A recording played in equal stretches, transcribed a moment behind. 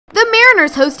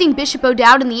Mariners hosting Bishop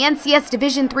O'Dowd in the NCS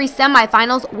Division III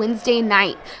semifinals Wednesday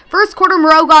night. First quarter,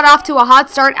 Moreau got off to a hot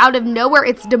start out of nowhere.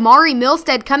 It's DAMARI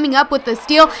MILSTEAD coming up with the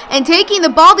steal and taking the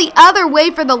ball the other way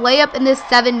for the layup in this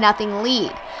 7-0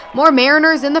 lead. More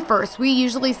Mariners in the first. We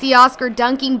usually see Oscar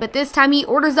dunking, but this time he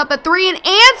orders up a three and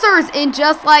answers, and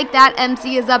just like that,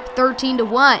 MC is up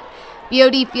 13-1.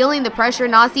 BOD feeling the pressure,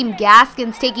 NASEEM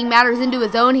Gaskins taking matters into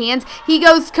his own hands. He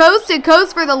goes coast to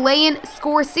coast for the lay-in,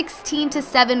 score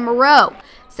 16-7 Moreau.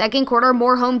 Second quarter,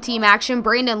 more home team action.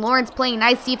 Brandon Lawrence playing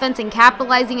nice defense and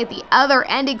capitalizing at the other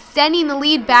end, extending the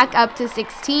lead back up to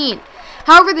 16.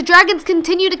 However, the Dragons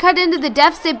continue to cut into the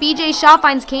deficit. BJ Shaw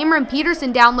finds Cameron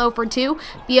Peterson down low for two.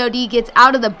 BOD gets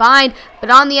out of the bind,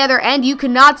 but on the other end, you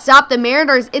cannot stop the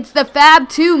Mariners. It's the Fab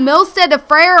 2, MILSTEAD to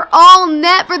FRAYER, all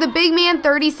net for the big man,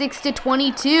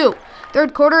 36-22.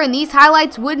 Third quarter, and these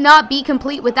highlights would not be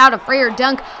complete without a FRAYER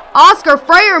dunk. Oscar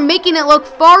FRAYER making it look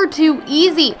far too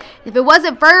easy. If it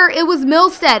wasn't FRAYER, it was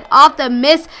MILSTEAD. Off the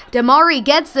miss, DAMARI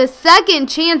gets the second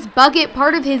chance bucket,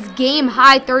 part of his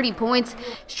game-high 30 points.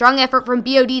 Strong effort from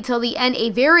BOD till the end.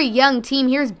 A very young team.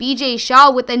 Here's BJ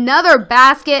Shaw with another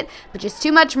basket, but just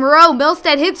too much Moreau.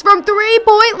 MILSTEAD hits from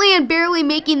three-point land, barely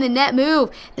making the net move.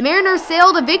 The Mariners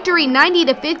sailed a victory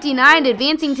 90-59,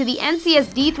 advancing to the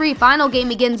NCS D3 final game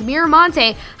against Miramar.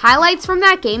 Highlights from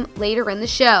that game later in the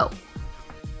show.